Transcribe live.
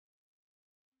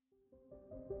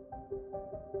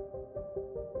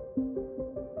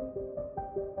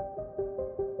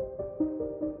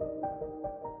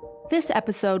This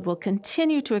episode will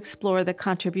continue to explore the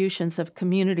contributions of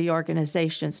community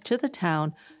organizations to the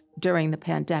town during the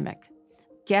pandemic.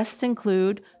 Guests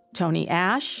include Tony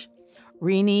Ash,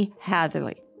 Reene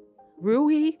Hatherley,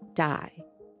 Ruie Dai,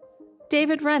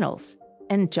 David Reynolds,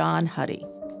 and John Huddy.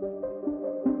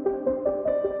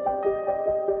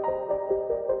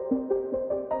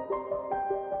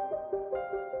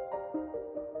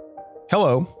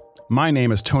 Hello, my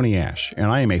name is Tony Ash, and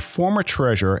I am a former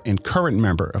treasurer and current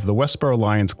member of the Westboro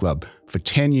Lions Club for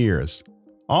 10 years.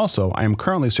 Also, I am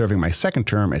currently serving my second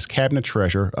term as Cabinet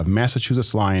Treasurer of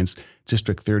Massachusetts Lions,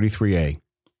 District 33A.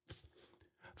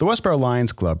 The Westboro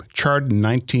Lions Club, chartered in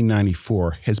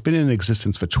 1994, has been in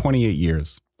existence for 28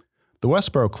 years. The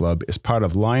Westboro Club is part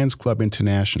of Lions Club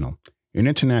International, an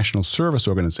international service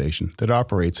organization that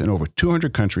operates in over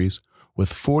 200 countries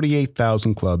with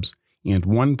 48,000 clubs and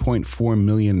 1.4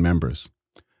 million members.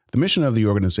 The mission of the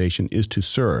organization is to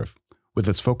serve, with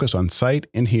its focus on sight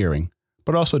and hearing,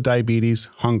 but also diabetes,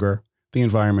 hunger, the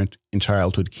environment, and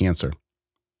childhood cancer.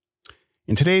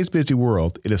 In today's busy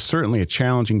world, it is certainly a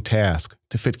challenging task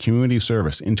to fit community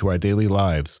service into our daily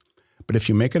lives, but if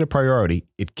you make it a priority,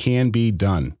 it can be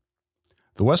done.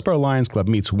 The Westboro Lions Club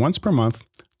meets once per month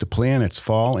to plan its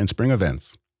fall and spring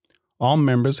events. All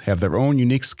members have their own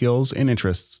unique skills and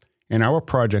interests, and our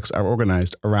projects are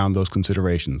organized around those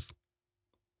considerations.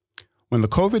 When the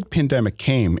COVID pandemic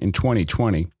came in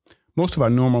 2020, most of our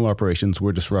normal operations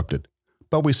were disrupted,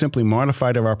 but we simply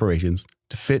modified our operations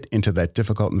to fit into that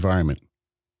difficult environment.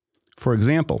 For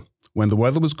example, when the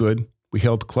weather was good, we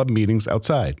held club meetings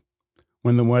outside.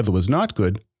 When the weather was not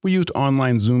good, we used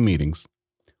online Zoom meetings.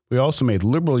 We also made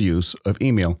liberal use of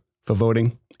email for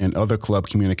voting and other club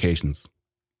communications.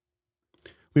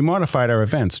 We modified our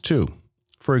events, too.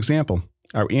 For example,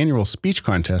 our annual speech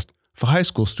contest for high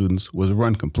school students was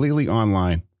run completely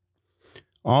online.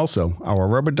 Also, our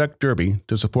Rubber Duck Derby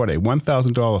to support a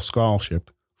 $1,000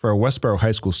 scholarship for a Westboro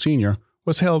High School senior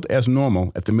was held as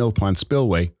normal at the Mill Pond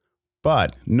Spillway,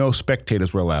 but no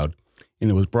spectators were allowed, and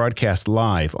it was broadcast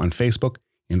live on Facebook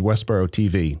and Westboro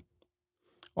TV.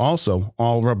 Also,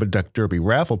 all Rubber Duck Derby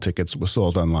raffle tickets were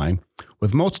sold online,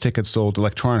 with most tickets sold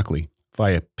electronically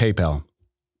via PayPal.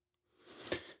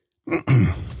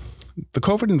 The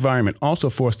COVID environment also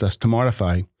forced us to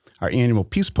modify our annual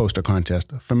Peace Poster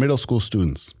contest for middle school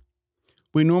students.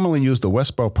 We normally use the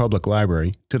Westboro Public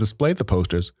Library to display the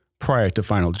posters prior to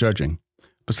final judging,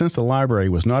 but since the library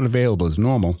was not available as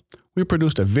normal, we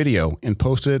produced a video and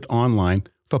posted it online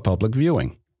for public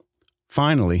viewing.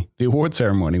 Finally, the award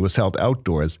ceremony was held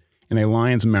outdoors in a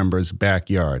Lions member's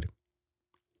backyard.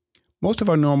 Most of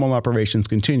our normal operations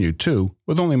continued, too,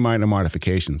 with only minor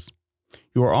modifications.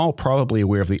 You are all probably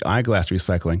aware of the eyeglass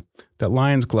recycling that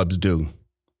Lions clubs do.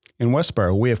 In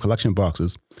Westboro, we have collection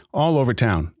boxes all over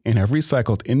town and have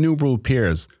recycled innumerable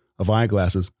pairs of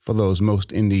eyeglasses for those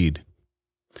most in need.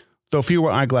 Though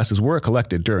fewer eyeglasses were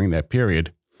collected during that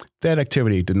period, that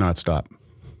activity did not stop.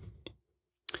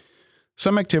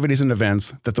 Some activities and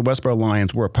events that the Westboro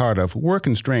Lions were a part of were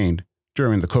constrained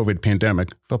during the COVID pandemic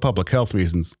for public health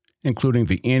reasons, including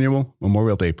the annual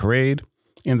Memorial Day Parade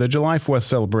and the July 4th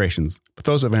celebrations, but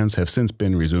those events have since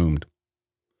been resumed.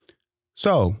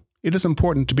 So, it is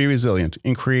important to be resilient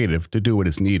and creative to do what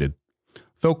is needed.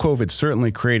 Though COVID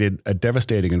certainly created a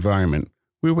devastating environment,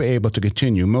 we were able to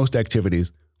continue most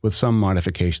activities with some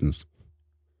modifications.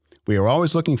 We are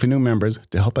always looking for new members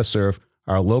to help us serve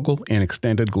our local and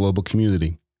extended global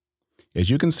community. As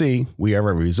you can see, we are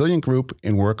a resilient group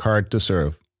and work hard to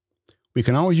serve. We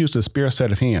can always use a spare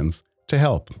set of hands to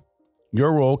help.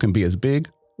 Your role can be as big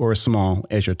or as small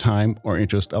as your time or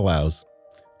interest allows.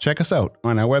 Check us out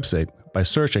on our website by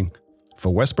searching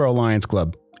for Westboro Lions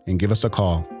Club and give us a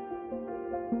call.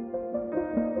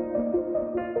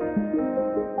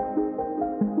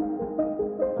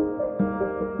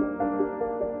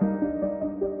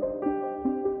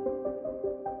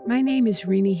 My name is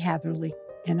Reene Hatherley,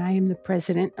 and I am the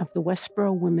president of the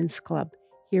Westboro Women's Club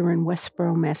here in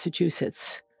Westboro,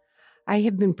 Massachusetts. I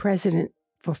have been president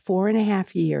for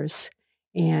 4.5 years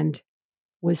and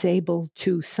was able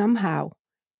to somehow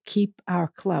keep our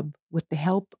club, with the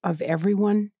help of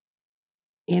everyone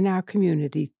in our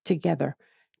community, together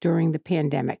during the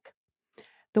pandemic.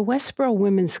 The Westboro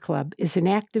Women's Club is an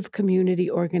active community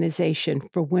organization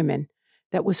for women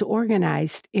that was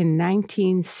organized in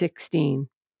 1916.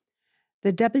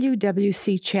 The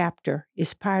WWC chapter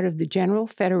is part of the General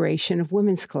Federation of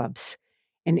Women's Clubs,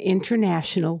 an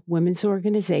international women's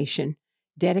organization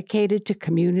dedicated to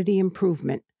community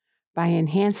improvement by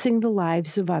enhancing the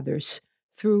lives of others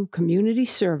through community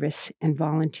service and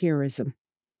volunteerism.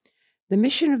 The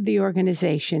mission of the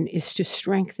organization is to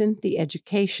strengthen the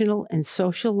educational and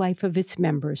social life of its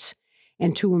members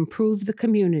and to improve the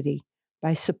community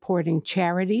by supporting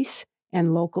charities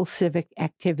and local civic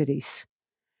activities.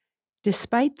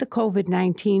 Despite the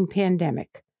COVID-19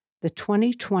 pandemic, the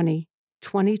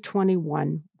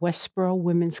 2020-2021 Westboro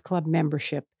Women's Club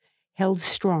membership held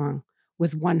strong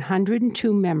with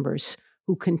 102 members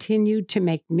who continued to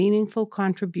make meaningful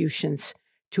contributions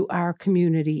to our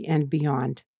community and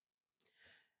beyond.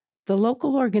 The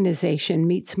local organization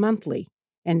meets monthly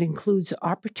and includes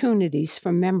opportunities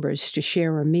for members to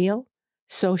share a meal,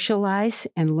 socialize,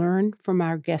 and learn from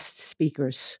our guest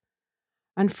speakers.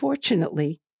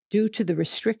 Unfortunately, due to the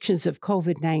restrictions of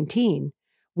COVID-19,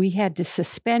 we had to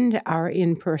suspend our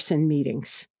in-person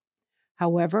meetings.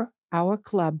 However, our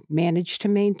club managed to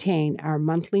maintain our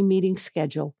monthly meeting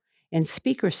schedule and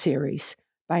speaker series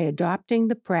by adopting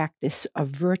the practice of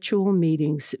virtual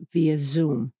meetings via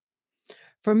Zoom.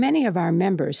 For many of our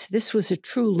members, this was a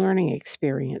true learning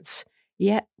experience,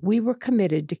 yet we were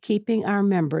committed to keeping our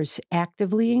members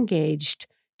actively engaged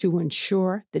to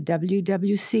ensure the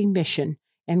WWC mission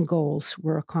and goals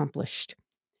were accomplished.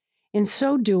 In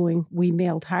so doing, we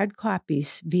mailed hard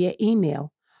copies via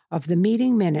email of the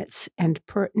meeting minutes and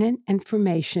pertinent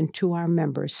information to our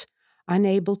members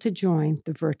unable to join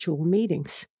the virtual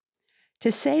meetings.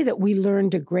 To say that we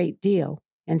learned a great deal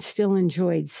and still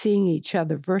enjoyed seeing each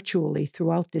other virtually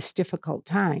throughout this difficult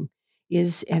time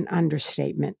is an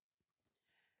understatement.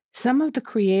 Some of the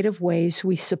creative ways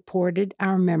we supported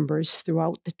our members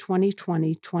throughout the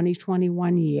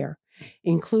 2020-2021 year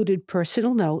included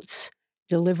personal notes,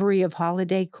 delivery of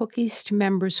holiday cookies to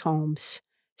members' homes,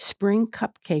 spring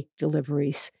cupcake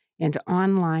deliveries, and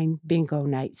online bingo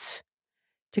nights.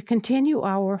 To continue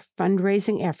our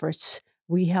fundraising efforts,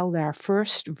 we held our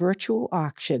first virtual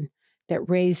auction that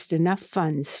raised enough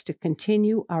funds to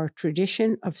continue our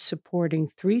tradition of supporting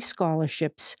 3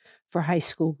 scholarships for high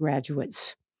school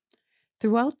graduates.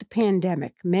 Throughout the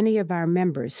pandemic, many of our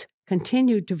members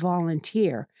continued to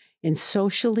volunteer in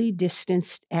socially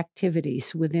distanced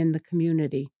activities within the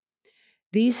community.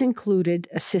 These included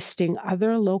assisting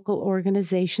other local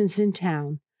organizations in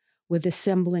town with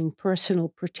assembling personal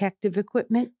protective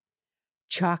equipment,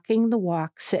 chalking the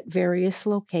walks at various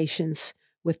locations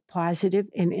with positive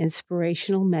and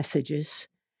inspirational messages,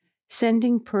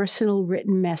 sending personal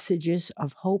written messages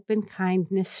of hope and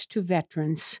kindness to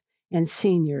veterans and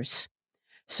seniors,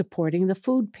 supporting the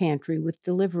food pantry with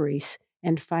deliveries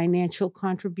and financial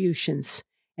contributions,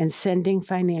 and sending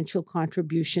financial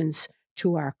contributions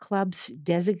to our club's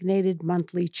designated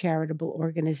monthly charitable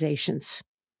organizations.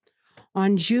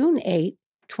 On June 8,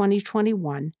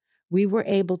 2021, we were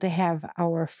able to have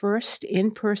our first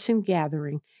in-person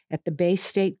gathering at the Bay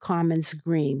State Commons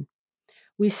Green.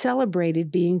 We celebrated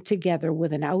being together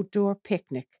with an outdoor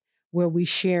picnic where we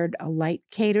shared a light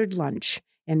catered lunch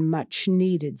and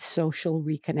much-needed social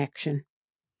reconnection.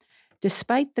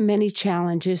 Despite the many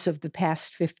challenges of the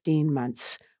past 15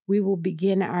 months, we will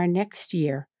begin our next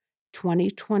year,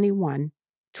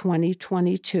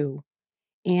 2021-2022,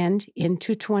 and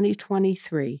into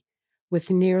 2023, with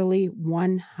nearly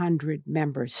 100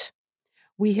 members.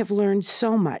 We have learned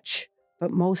so much,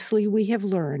 but mostly we have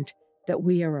learned that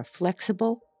we are a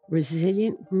flexible,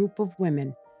 resilient group of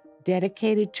women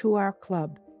dedicated to our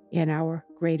club and our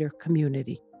greater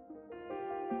community.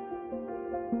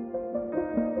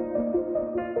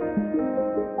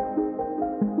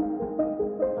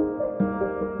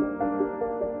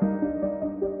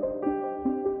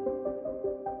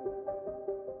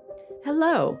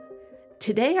 Hello.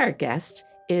 Today our guest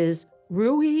is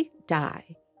Ruie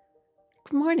Dai.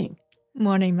 Good morning.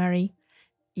 Morning, Mary.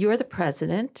 You're the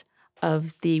president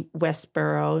of the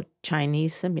Westboro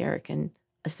Chinese American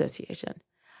Association.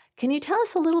 Can you tell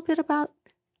us a little bit about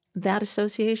that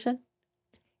association?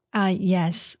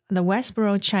 Yes, the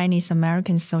Westboro Chinese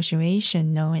American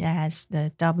Association, known as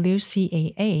the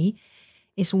WCAA,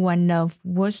 is one of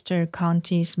Worcester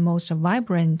County's most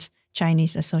vibrant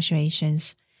Chinese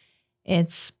associations.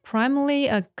 It's primarily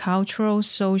a cultural,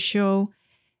 social,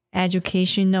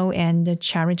 educational, and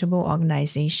charitable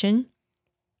organization.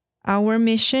 Our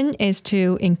mission is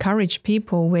to encourage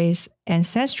people with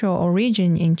ancestral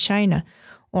origin in China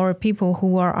or people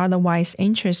who are otherwise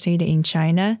interested in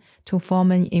China to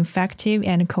form an effective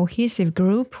and cohesive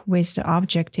group with the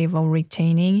objective of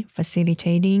retaining,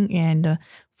 facilitating, and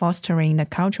fostering the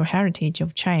cultural heritage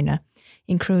of China,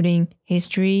 including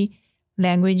history,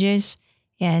 languages,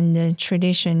 and the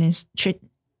traditions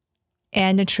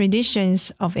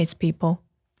of its people.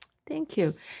 Thank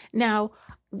you. Now,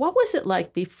 What was it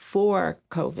like before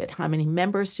COVID? How many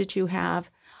members did you have?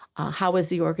 How was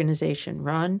the organization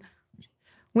run?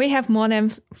 We have more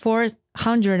than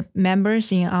 400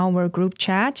 members in our group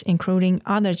chat, including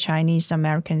other Chinese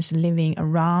Americans living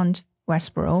around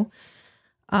Westboro.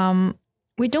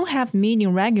 We don't have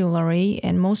meeting regularly,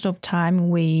 and most of the time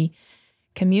we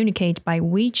communicate by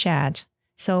WeChat.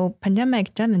 So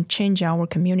pandemic doesn't change our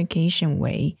communication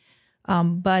way,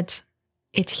 but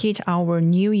it hit our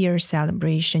New Year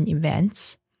celebration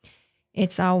events.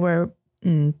 It's our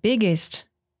biggest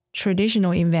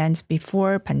traditional events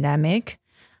before pandemic.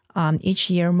 Each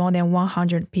year, more than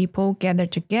 100 people gather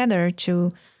together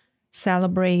to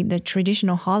celebrate the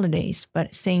traditional holidays.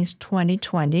 But since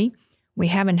 2020, we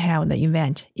haven't held the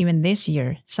event. Even this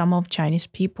year, some of Chinese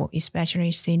people,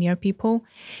 especially senior people,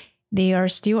 they are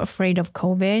still afraid of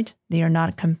COVID. They are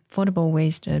not comfortable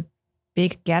with the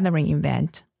big gathering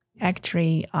event.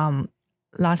 Actually,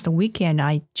 last weekend,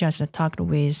 I just talked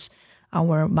with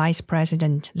our Vice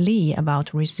President Lee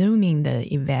about resuming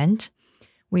the event.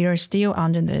 We are still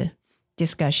under the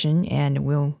discussion, and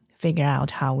we'll figure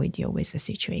out how we deal with the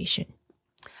situation.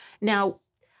 Now,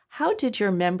 how did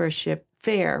your membership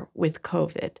fare with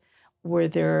COVID? Were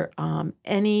there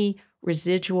any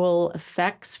residual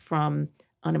effects from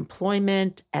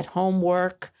unemployment, at-home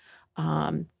work,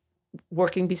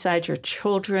 working beside your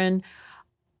children?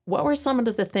 What were some of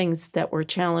the things that were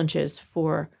challenges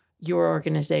for your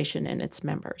organization and its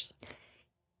members?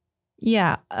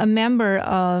 Yeah, a member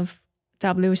of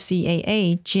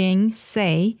WCAA, Jane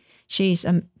Say, she's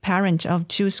a parent of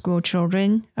 2 school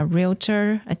children, a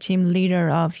realtor, a team leader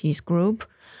of his group.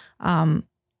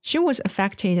 She was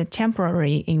affected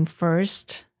temporarily in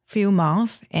first few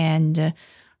months, and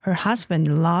her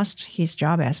husband lost his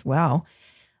job as well.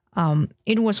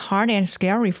 It was hard and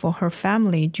scary for her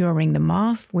family during the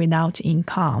month without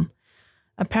income.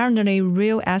 Apparently,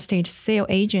 real estate sale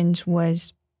agent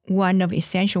was one of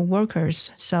essential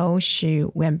workers, so she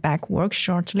went back work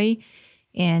shortly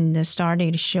and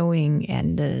started showing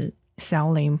and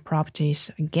selling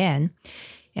properties again.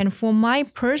 And for my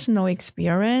personal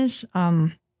experience,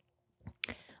 I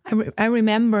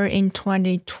remember in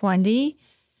 2020,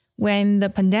 when the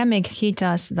pandemic hit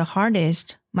us the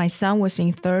hardest, my son was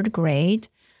in 3rd grade,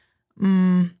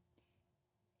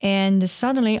 and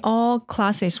suddenly all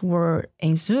classes were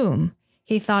in Zoom.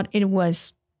 He thought it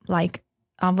was like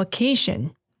on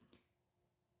vacation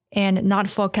and not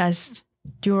focused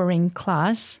during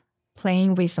class,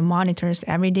 playing with the monitors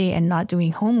every day and not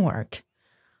doing homework.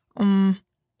 And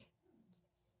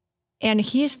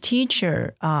his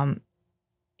teacher and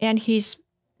his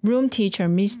room teacher,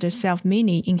 Mr.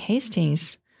 Self-Mini in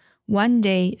Hastings, one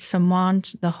day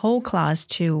summoned the whole class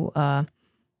to a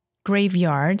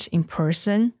graveyard in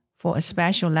person for a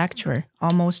special lecture.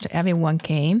 Almost everyone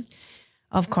came.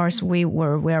 Of course, we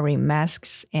were wearing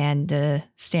masks and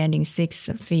standing 6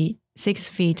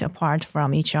 feet apart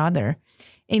from each other.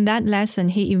 In that lesson,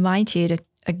 he invited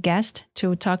a guest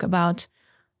to talk about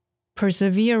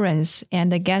perseverance,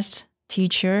 and the guest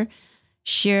teacher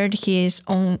shared his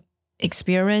own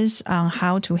experience on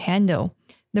how to handle.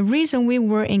 The reason we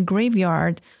were in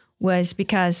graveyard was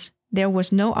because there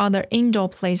was no other indoor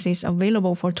places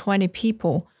available for 20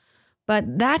 people.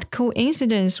 But that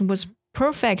coincidence was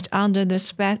perfect under the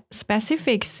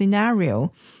specific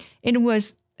scenario. It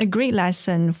was a great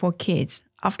lesson for kids.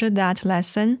 After that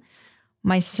lesson,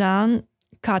 my son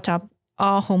caught up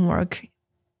all homework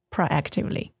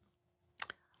proactively.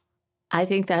 I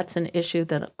think that's an issue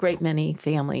that a great many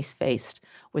families faced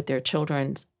with their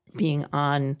children being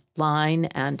online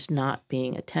and not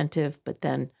being attentive, but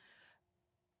then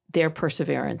their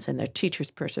perseverance and their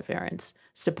teachers' perseverance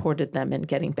supported them in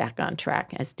getting back on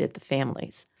track, as did the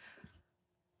families.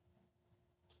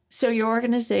 So your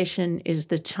organization is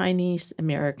the Chinese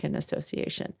American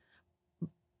Association,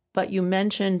 but you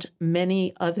mentioned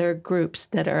many other groups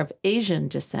that are of Asian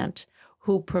descent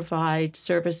who provide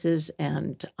services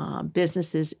and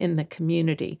businesses in the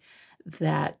community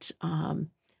that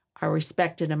are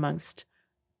respected amongst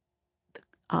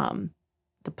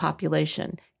the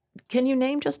population. Can you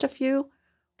name just a few?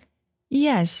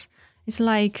 Yes, it's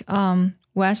like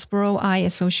Westboro Eye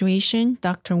Association,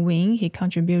 Dr. Wing, he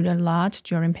contributed a lot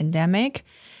during pandemic,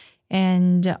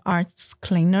 and Arts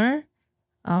Cleaner,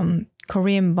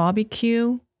 Korean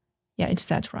Barbecue,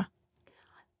 etc.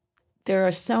 There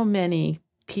are so many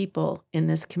people in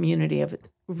this community of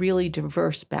really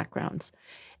diverse backgrounds,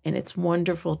 and it's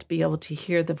wonderful to be able to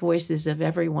hear the voices of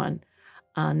everyone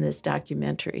on this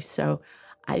documentary. So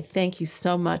I thank you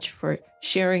so much for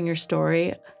sharing your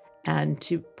story and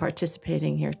to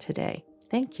participating here today.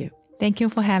 Thank you. Thank you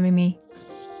for having me.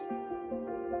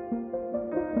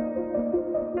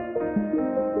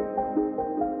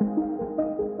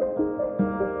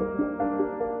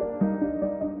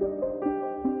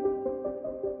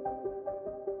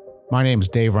 My name is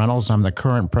Dave Reynolds. I'm the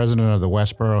current president of the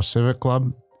Westboro Civic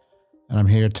Club, and I'm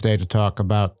here today to talk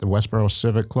about the Westboro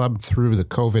Civic Club through the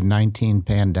COVID-19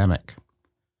 pandemic.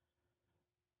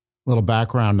 A little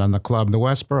background on the club. The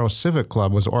Westboro Civic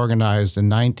Club was organized in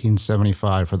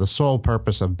 1975 for the sole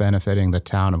purpose of benefiting the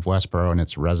town of Westboro and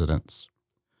its residents.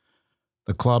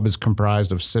 The club is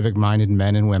comprised of civic-minded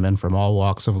men and women from all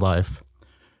walks of life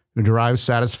who derive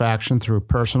satisfaction through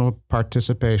personal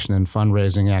participation in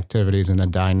fundraising activities in a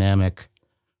dynamic,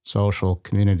 social,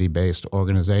 community-based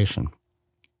organization.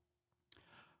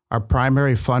 Our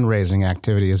primary fundraising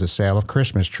activity is the sale of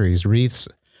Christmas trees, wreaths,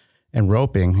 and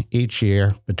roping each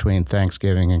year between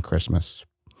Thanksgiving and Christmas.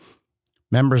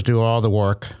 Members do all the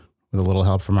work with a little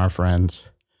help from our friends,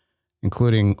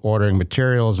 including ordering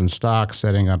materials and stock,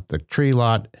 setting up the tree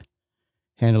lot,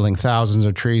 handling thousands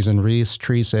of trees and wreaths,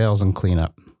 tree sales, and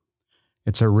cleanup.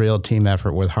 It's a real team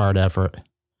effort with hard effort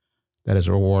that is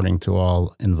rewarding to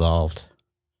all involved.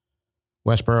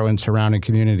 Westboro and surrounding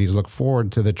communities look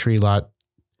forward to the tree lot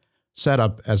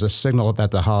setup as a signal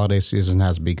that the holiday season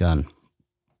has begun.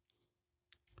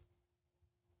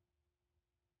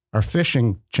 Our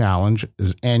fishing challenge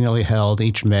is annually held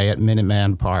each May at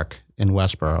Minuteman Park in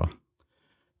Westboro.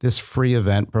 This free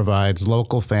event provides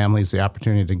local families the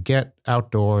opportunity to get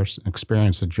outdoors and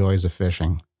experience the joys of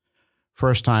fishing.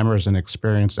 First-timers and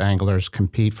experienced anglers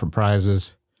compete for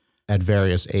prizes at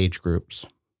various age groups.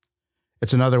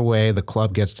 It's another way the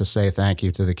club gets to say thank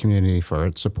you to the community for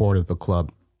its support of the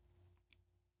club.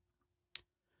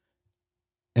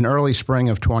 In early spring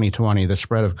of 2020, the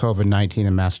spread of COVID-19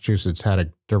 in Massachusetts had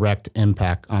a direct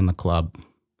impact on the club.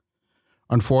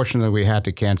 Unfortunately, we had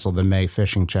to cancel the May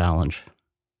Fishing Challenge.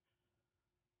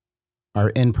 Our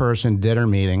in-person dinner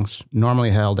meetings,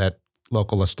 normally held at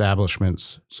local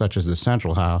establishments such as the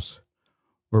Central House,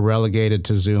 were relegated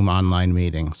to Zoom online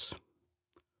meetings.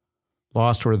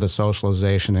 Lost were the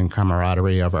socialization and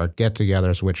camaraderie of our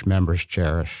get-togethers, which members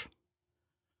cherish.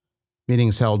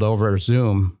 Meetings held over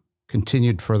Zoom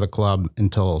continued for the club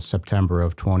until September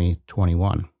of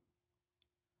 2021.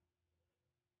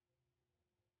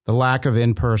 The lack of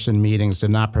in-person meetings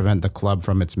did not prevent the club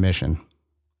from its mission.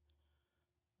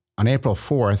 On April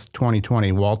 4th,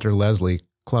 2020, Walter Leslie,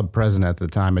 club president at the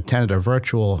time, attended a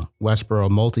virtual Westboro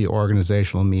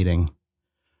multi-organizational meeting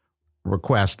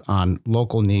request on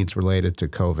local needs related to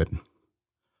COVID.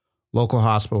 Local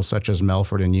hospitals such as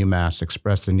Melford and UMass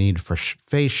expressed the need for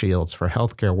face shields for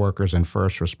healthcare workers and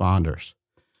first responders.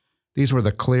 These were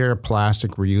the clear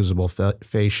plastic reusable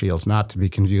face shields, not to be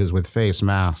confused with face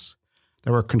masks,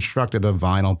 that were constructed of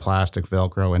vinyl, plastic,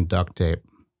 Velcro, and duct tape.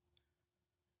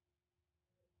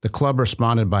 The club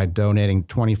responded by donating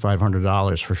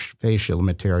 $2,500 for face shield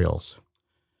materials.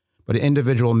 But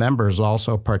individual members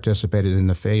also participated in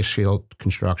the face shield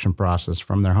construction process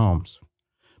from their homes.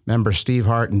 Members Steve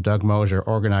Hart and Doug Mosier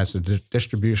organized the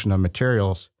distribution of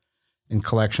materials and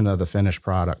collection of the finished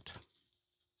product.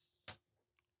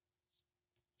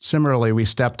 Similarly, we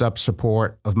stepped up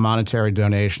support of monetary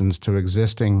donations to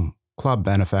existing club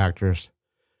benefactors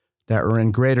that were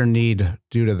in greater need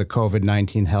due to the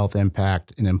COVID-19 health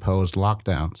impact and imposed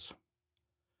lockdowns.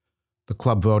 The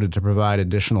club voted to provide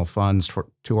additional funds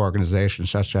to organizations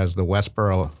such as the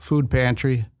Westboro Food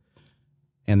Pantry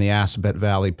and the Assabet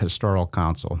Valley Pastoral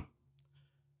Council.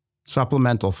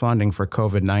 Supplemental funding for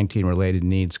COVID-19 related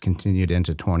needs continued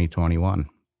into 2021.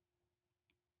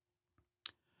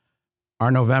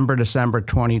 Our November-December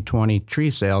 2020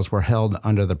 tree sales were held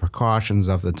under the precautions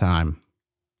of the time.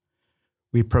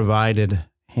 We provided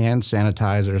hand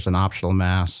sanitizers and optional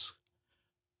masks,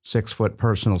 6-foot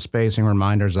personal spacing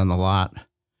reminders on the lot,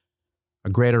 a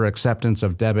greater acceptance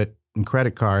of debit and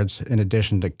credit cards in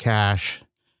addition to cash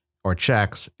or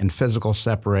checks, and physical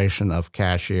separation of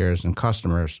cashiers and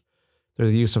customers through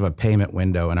the use of a payment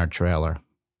window in our trailer.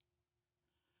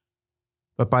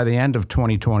 But by the end of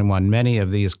 2021, many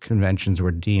of these conventions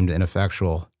were deemed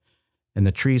ineffectual, and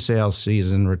the tree sales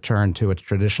season returned to its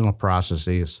traditional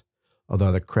processes,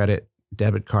 although the credit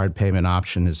debit card payment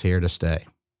option is here to stay.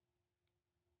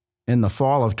 In the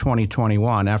fall of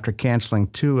 2021, after canceling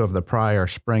 2 of the prior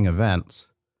spring events,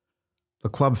 the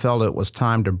club felt it was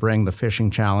time to bring the fishing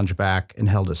challenge back and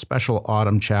held a special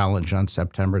autumn challenge on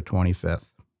September 25th.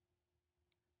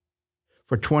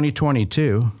 For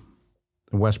 2022,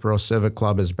 the Westboro Civic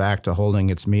Club is back to holding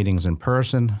its meetings in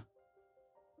person.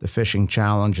 The fishing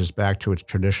challenge is back to its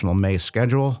traditional May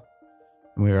schedule,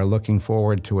 and we are looking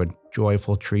forward to a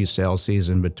joyful tree sale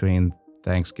season between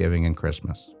Thanksgiving and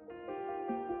Christmas.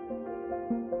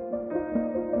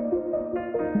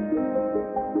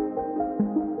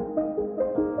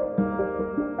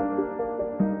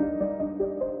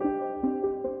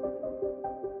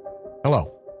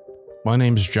 My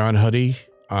name is John Huddy.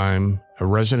 I'm a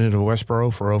resident of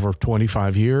Westboro for over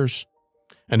 25 years,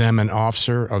 and am an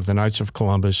officer of the Knights of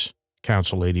Columbus,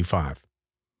 Council 85.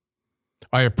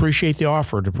 I appreciate the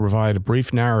offer to provide a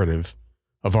brief narrative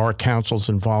of our council's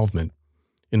involvement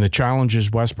in the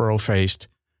challenges Westboro faced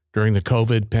during the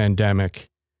COVID pandemic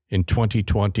in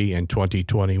 2020 and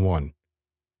 2021.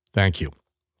 Thank you.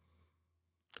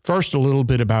 First, a little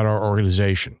bit about our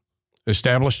organization.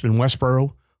 Established in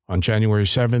Westboro on January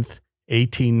 7th,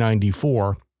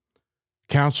 1894,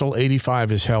 Council 85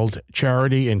 has held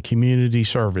charity and community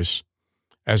service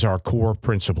as our core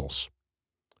principles.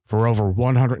 For over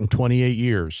 128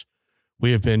 years,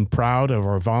 we have been proud of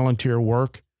our volunteer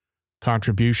work,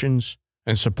 contributions,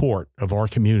 and support of our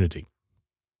community.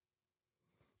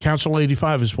 Council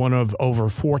 85 is one of over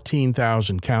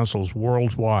 14,000 councils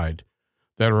worldwide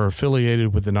that are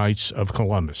affiliated with the Knights of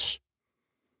Columbus.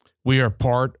 We are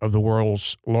part of the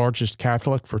world's largest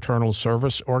Catholic fraternal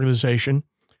service organization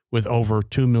with over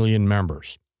 2 million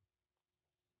members.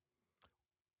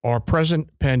 Our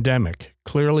present pandemic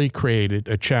clearly created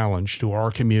a challenge to our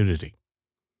community.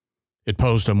 It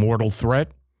posed a mortal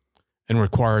threat and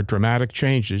required dramatic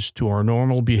changes to our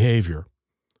normal behavior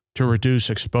to reduce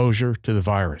exposure to the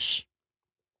virus.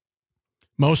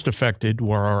 Most affected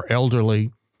were our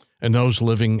elderly and those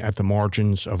living at the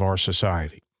margins of our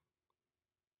society.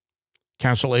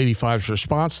 Council 85's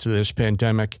response to this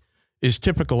pandemic is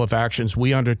typical of actions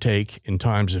we undertake in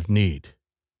times of need.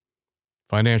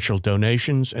 Financial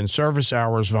donations and service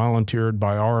hours volunteered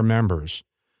by our members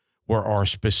were our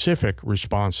specific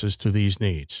responses to these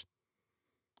needs.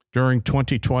 During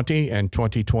 2020 and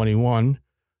 2021,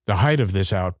 the height of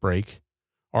this outbreak,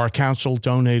 our council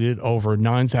donated over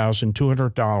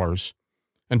 $9,200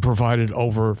 and provided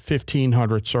over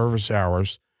 1,500 service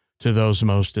hours to those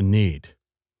most in need.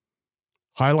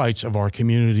 Highlights of our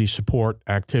community support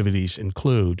activities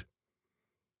include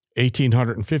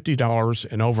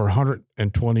 $1,850 and over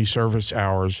 120 service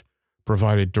hours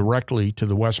provided directly to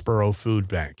the Westboro Food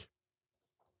Bank,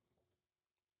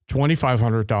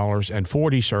 $2,500 and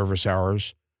 40 service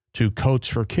hours to Coats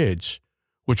for Kids,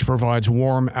 which provides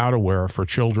warm outerwear for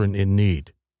children in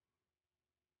need,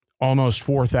 almost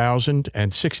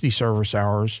 4,060 service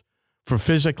hours for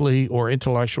physically or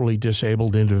intellectually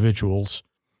disabled individuals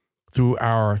through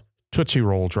our Tootsie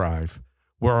Roll Drive,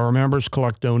 where our members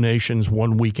collect donations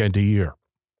one weekend a year.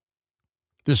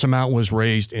 This amount was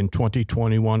raised in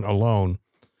 2021 alone,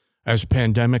 as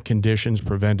pandemic conditions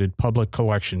prevented public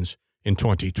collections in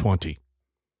 2020.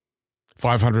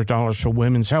 $500 for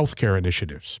women's health care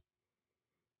initiatives.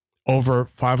 Over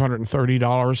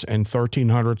 $530 and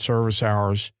 1,300 service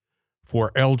hours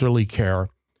for elderly care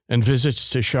and visits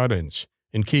to shut-ins,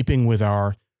 in keeping with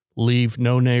our Leave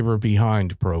No Neighbor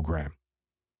Behind program.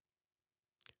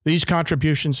 These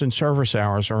contributions and service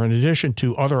hours are in addition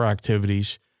to other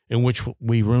activities in which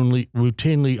we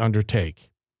routinely undertake.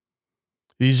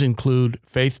 These include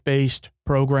faith-based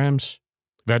programs,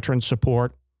 veteran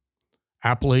support,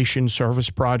 Appalachian Service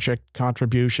Project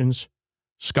contributions,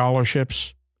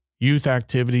 scholarships, youth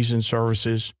activities and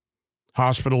services,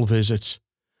 hospital visits,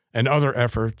 and other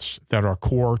efforts that are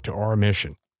core to our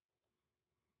mission.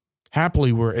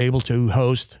 Happily, we're able to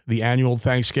host the annual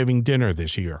Thanksgiving dinner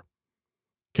this year.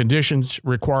 Conditions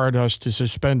required us to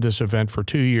suspend this event for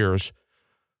 2 years,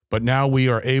 but now we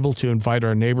are able to invite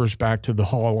our neighbors back to the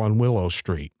hall on Willow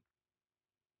Street.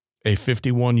 A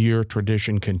 51-year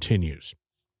tradition continues.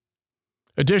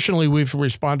 Additionally, we've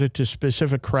responded to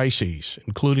specific crises,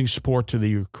 including support to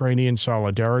the Ukrainian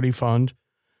Solidarity Fund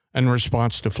and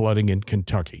response to flooding in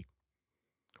Kentucky.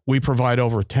 We provide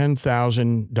over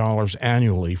 $10,000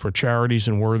 annually for charities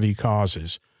and worthy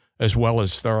causes, as well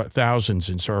as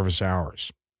thousands in service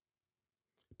hours.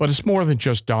 But it's more than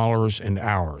just dollars and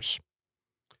hours.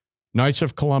 Knights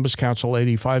of Columbus Council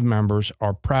 85 members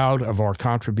are proud of our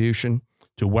contribution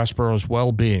to Westboro's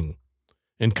well-being,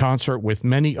 in concert with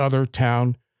many other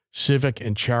town, civic,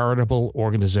 and charitable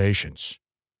organizations.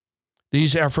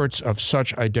 These efforts of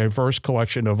such a diverse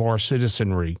collection of our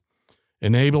citizenry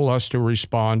enable us to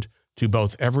respond to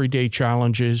both everyday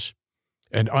challenges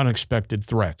and unexpected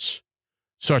threats,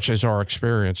 such as our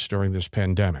experience during this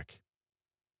pandemic.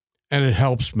 And it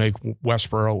helps make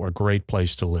Westboro a great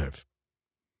place to live.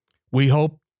 We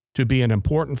hope to be an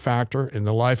important factor in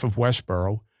the life of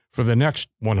Westboro for the next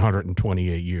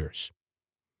 128 years.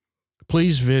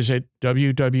 Please visit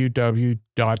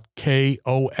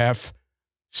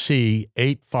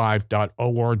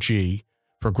www.kofc85.org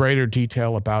for greater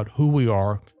detail about who we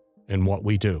are and what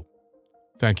we do.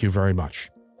 Thank you very much.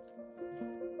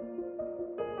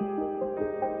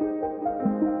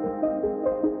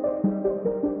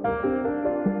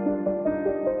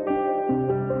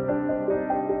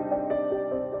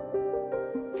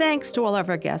 Thanks to all of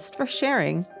our guests for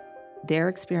sharing their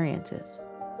experiences.